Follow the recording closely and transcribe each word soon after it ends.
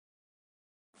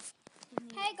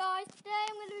Hey guys, today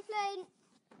I'm going to be playing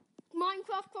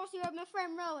Minecraft Crossy with my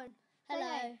friend Rowan. Hello.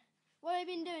 Hey, what have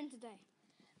you been doing today?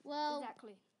 Well,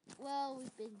 exactly. Well,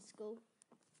 we've been to school.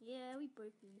 Yeah, we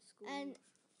both been to school. And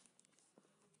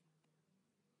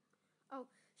oh,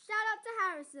 shout out to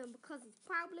Harrison because he's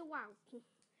probably wow.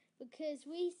 Because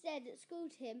we said at school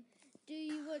to him, "Do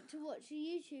you want to watch a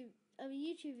YouTube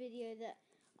video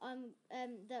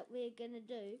that we're gonna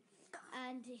do?"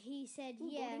 And he said,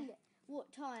 "Yeah."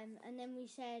 What time? And then we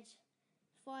said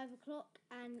 5 o'clock.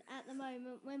 And at the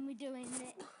moment, when we're doing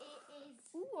it, it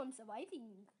is. Ooh, I'm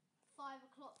surviving. 5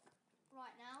 o'clock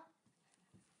right now.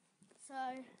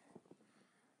 So,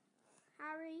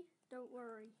 Harry, don't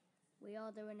worry. We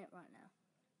are doing it right now.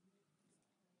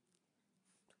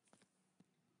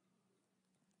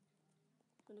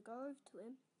 I'm going to go over to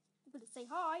him. I'm going to say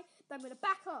hi, then I'm going to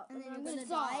back up. And then I'm you're going to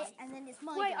die. And then it's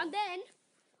my Wait, go. and then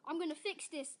I'm going to fix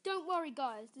this. Don't worry,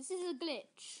 guys. This is a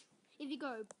glitch.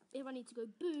 If I need to go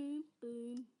boom,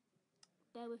 boom.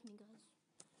 Bear with me, guys.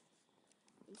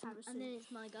 And then it's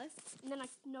my go. And then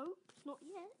nope, not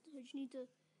yet. I just need to,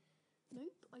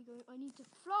 nope, I need to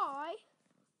fly.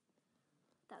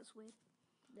 That's weird.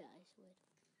 That is weird.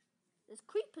 There's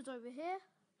creepers over here.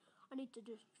 I need to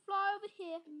just fly over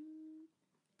here.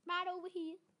 Right over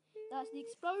here. That's the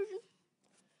explosion.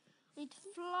 I need to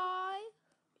fly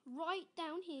right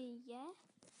down here, yeah?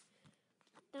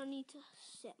 Then I need to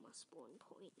set my spawn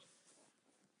point.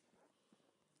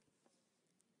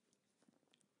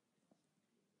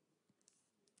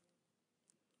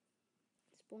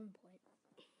 Spawn point.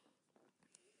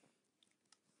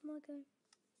 My go.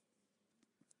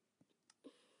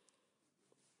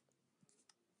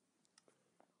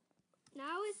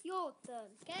 Now it's your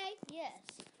turn, okay? Yes.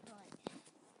 Right.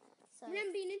 So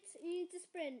Remember, you need to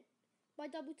sprint by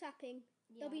double tapping.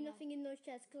 Yeah, There'll be nothing in those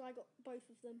chests because I got both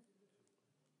of them.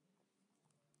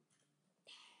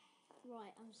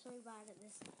 Right, I'm so bad at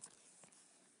this.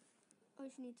 I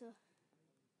just need to.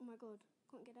 Oh my god,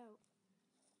 can't get out.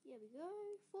 Here we go.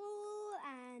 Full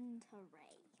and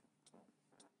hooray.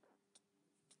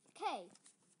 Okay,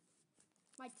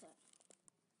 my turn.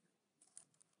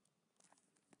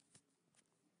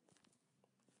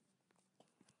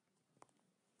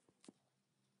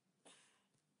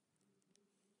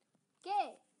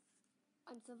 Okay,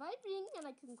 I'm surviving and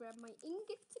I can grab my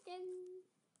ingots again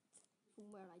from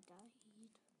where I died.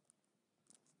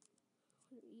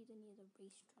 I don't need any of the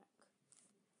racetrack.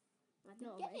 I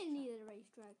didn't get any of the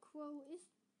racetrack. Well,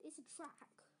 it's a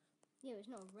track. Yeah, it's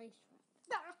not a racetrack.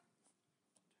 Ah!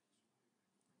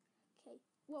 Okay,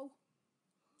 whoa.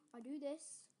 I do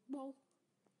this. Whoa.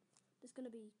 There's gonna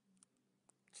be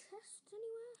chest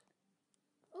anywhere?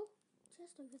 Oh,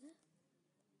 chest over there.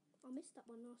 I missed that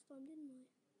one last time, didn't I?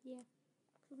 Yeah.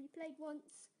 So we played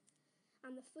once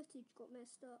and the footage got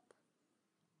messed up.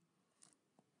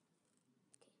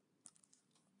 Okay.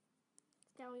 Let's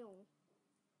carry on.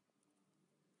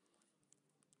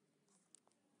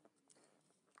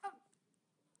 Oh.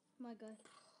 My go.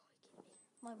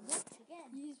 My watch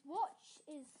again. His watch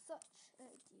is such an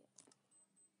idiot.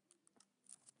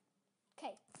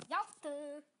 Okay, your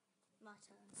turn. My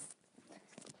turn.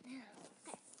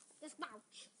 Okay, let's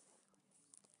march.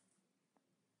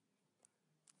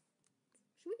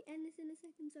 Should we end this in a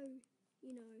second so,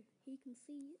 you know, he can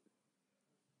see it?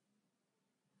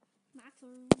 My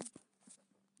turn.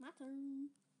 My turn.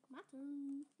 My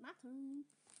turn. My turn.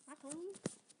 My turn.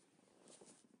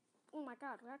 Oh my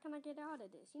god, where can I get out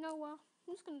of this? You know what?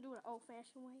 I'm just going to do it the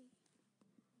old-fashioned way.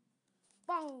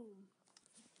 Boom.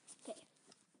 Okay.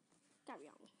 Carry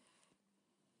on.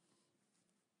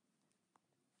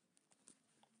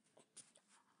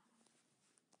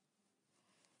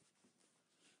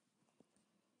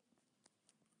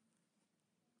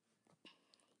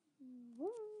 Woo.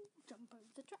 Jump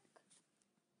over the track.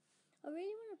 I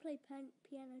really want to play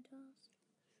piano tiles.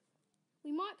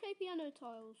 We might play piano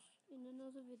tiles in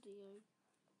another video.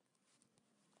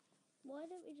 Why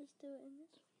don't we just do it in this?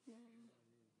 No.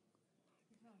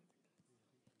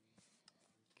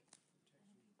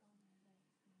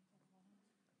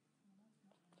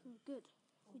 Good.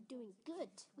 We're doing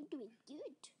good. We're doing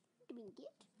good. We're doing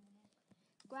good.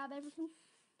 Grab everything.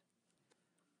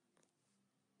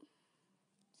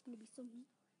 There's going to be something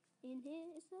in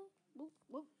here, is there? Whoop,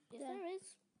 whoop. Yes, there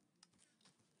is.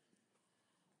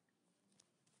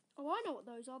 Oh, I know what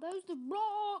those are. Those are the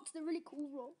rocks. They're really cool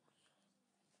rocks.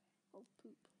 Oh,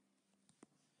 poop.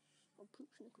 Oh, poop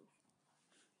snickles.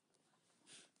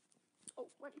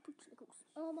 Oh, right, poop snickles.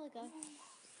 Oh my god.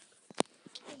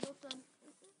 Okay, you're done.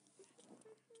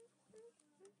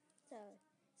 So,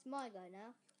 it's my go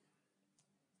now.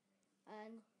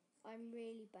 And I'm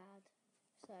really bad.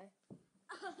 So.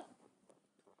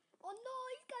 Oh no,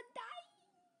 he's gonna die!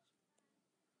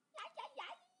 Yay, yay,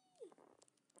 yay!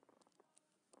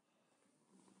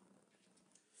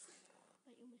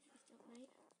 Wait, you missed this jump,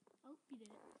 mate. Oh, you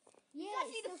did it. Yeah, It's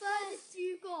actually it's the furthest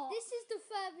you got. This is the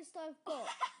furthest I've got.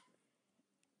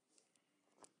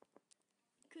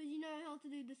 Because you know how to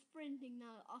do the sprinting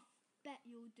now. I bet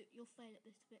you'll fail at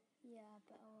this bit. Yeah, I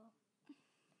bet I will. I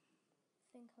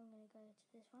think I'm going to go to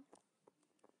this one.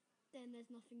 Then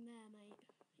there's nothing there, mate.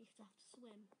 You just have to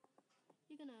swim.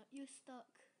 You're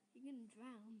stuck. You're gonna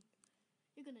drown.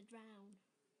 You're gonna drown.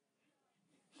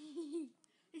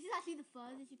 This is actually the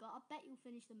furthest you got. I bet you'll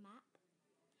finish the map.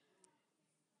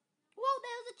 Whoa,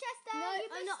 there was a chest there. No, You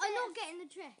I'm missed not it. getting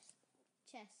the chest.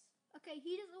 Okay,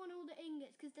 he doesn't want all the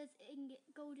ingots because there's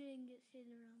golden ingots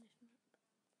hidden around this map.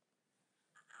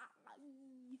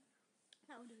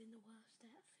 That would have been the worst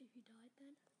death if you died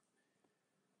then.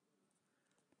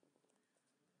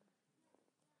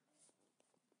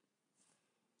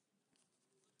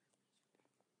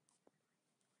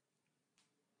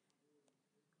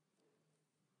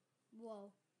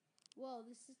 Whoa. Whoa,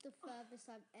 this is the furthest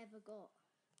I've ever got.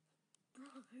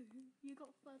 Bro, you got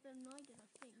further than I did, I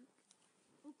think.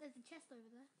 Oh, there's a chest over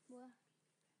there. Where?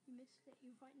 You missed it.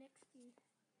 You're right next to you.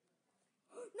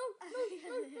 No,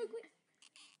 quick.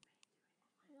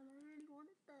 I really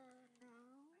want it there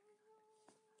now.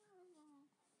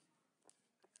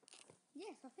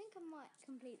 Yes, I think I might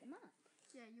complete the map.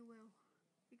 Yeah, you will.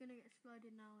 You're gonna get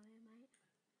exploded now here, mate.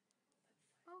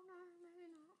 Oh no,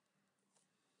 maybe not.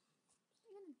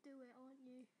 You're gonna do it, aren't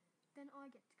you? Then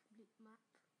I get to complete the map.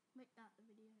 Make that the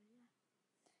video, yeah.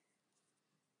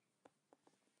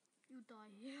 You'll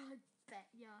die here, I bet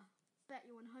ya. Bet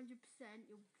you 100%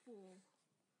 you'll fall.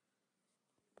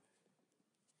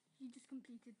 You just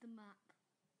completed the map.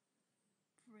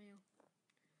 For real.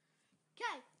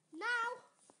 Okay, now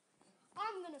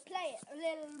I'm gonna play it a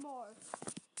little more.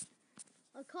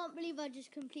 I can't believe I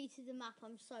just completed the map.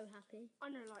 I'm so happy. I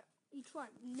know, like, you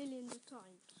tried millions of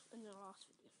times in the last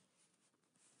video.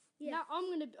 Yeah. Now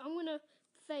I'm gonna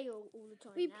fail all the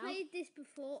time. We now. played this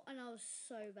before and I was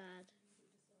so bad.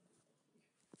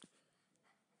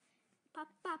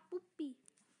 Papa poopy.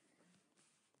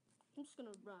 I'm just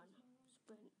gonna run.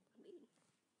 Sprint, I mean.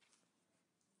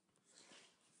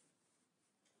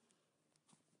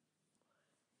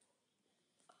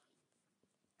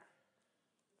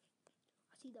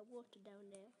 I see the water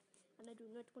down there, and I do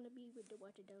not want to be with the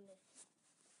water down there.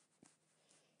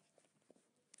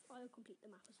 I'll complete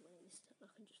the map as well this time. I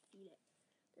can just feel it.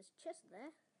 There's a chest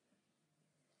there.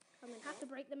 I'm gonna have to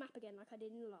break the map again like I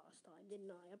did in the last time,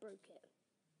 didn't I? I broke it.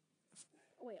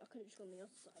 Oh wait, I could have just gone on the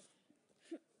other side.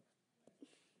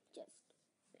 Chest.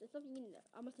 There's something in there.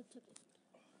 I must have took it.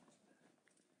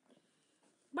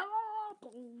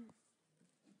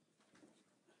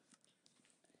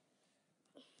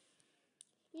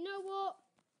 You know what?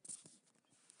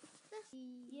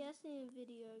 Yes, in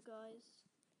video, guys.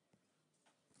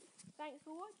 Thanks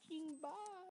for watching. Bye.